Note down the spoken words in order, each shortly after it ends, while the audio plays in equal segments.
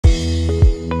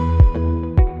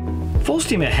Full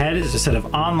Steam Ahead is a set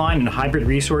of online and hybrid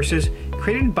resources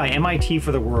created by MIT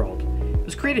for the world. It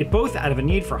was created both out of a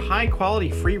need for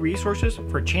high-quality free resources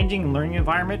for a changing and learning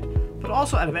environment, but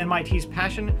also out of MIT's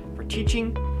passion for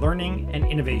teaching, learning, and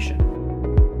innovation.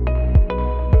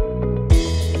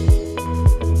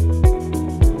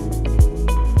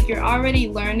 You're already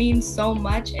learning so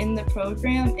much in the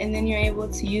program, and then you're able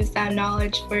to use that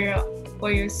knowledge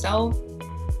for yourself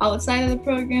outside of the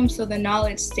program, so the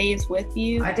knowledge stays with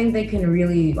you. I think they can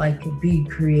really be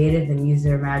creative and use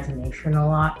their imagination a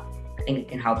lot. I think it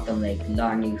can help them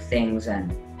learn new things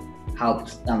and help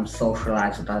them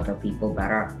socialize with other people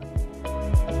better.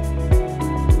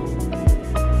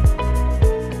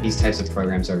 These types of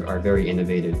programs are very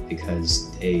innovative because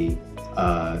they,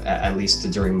 at least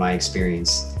during my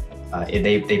experience,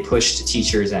 they pushed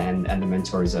teachers and the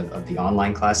mentors of the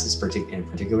online classes in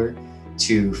particular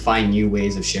to find new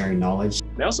ways of sharing knowledge.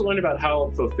 I also learned about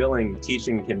how fulfilling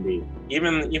teaching can be,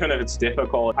 even if it's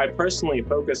difficult. I personally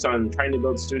focus on trying to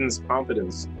build students'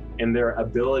 confidence in their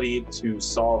ability to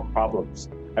solve problems.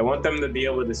 I want them to be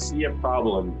able to see a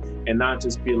problem and not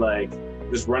just be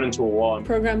just run into a wall.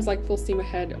 Programs like Full Steam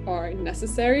Ahead are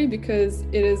necessary because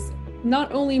it is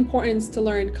not only important to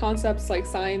learn concepts like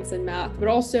science and math, but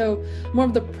also more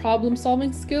of the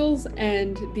problem-solving skills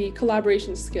and the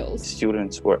collaboration skills.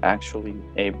 Students were actually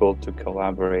able to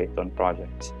collaborate on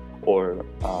projects or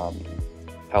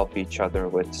help each other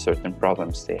with certain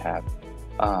problems they have.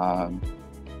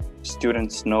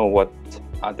 Students know what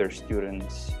other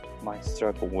students might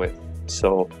struggle with,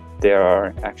 so they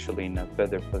are actually in a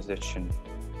better position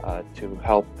to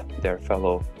help their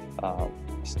fellow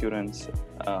students.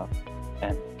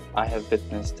 And I have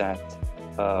witnessed that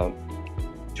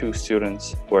two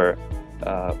students were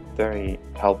very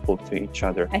helpful to each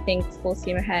other. I think Full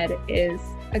Steam Ahead is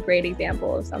a great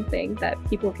example of something that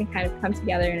people can kind of come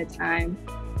together in a time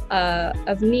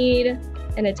of need,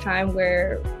 in a time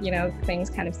where,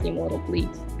 things kind of seem a little bleak.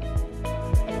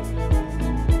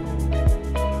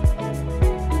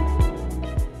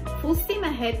 Full Steam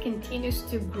Ahead continues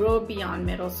to grow beyond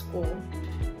middle school.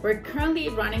 We're currently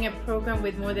running a program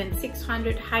with more than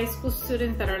 600 high school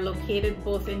students that are located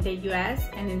both in the US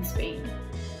and in Spain.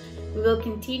 We will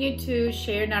continue to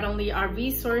share not only our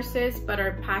resources, but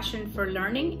our passion for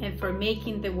learning and for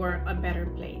making the world a better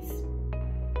place.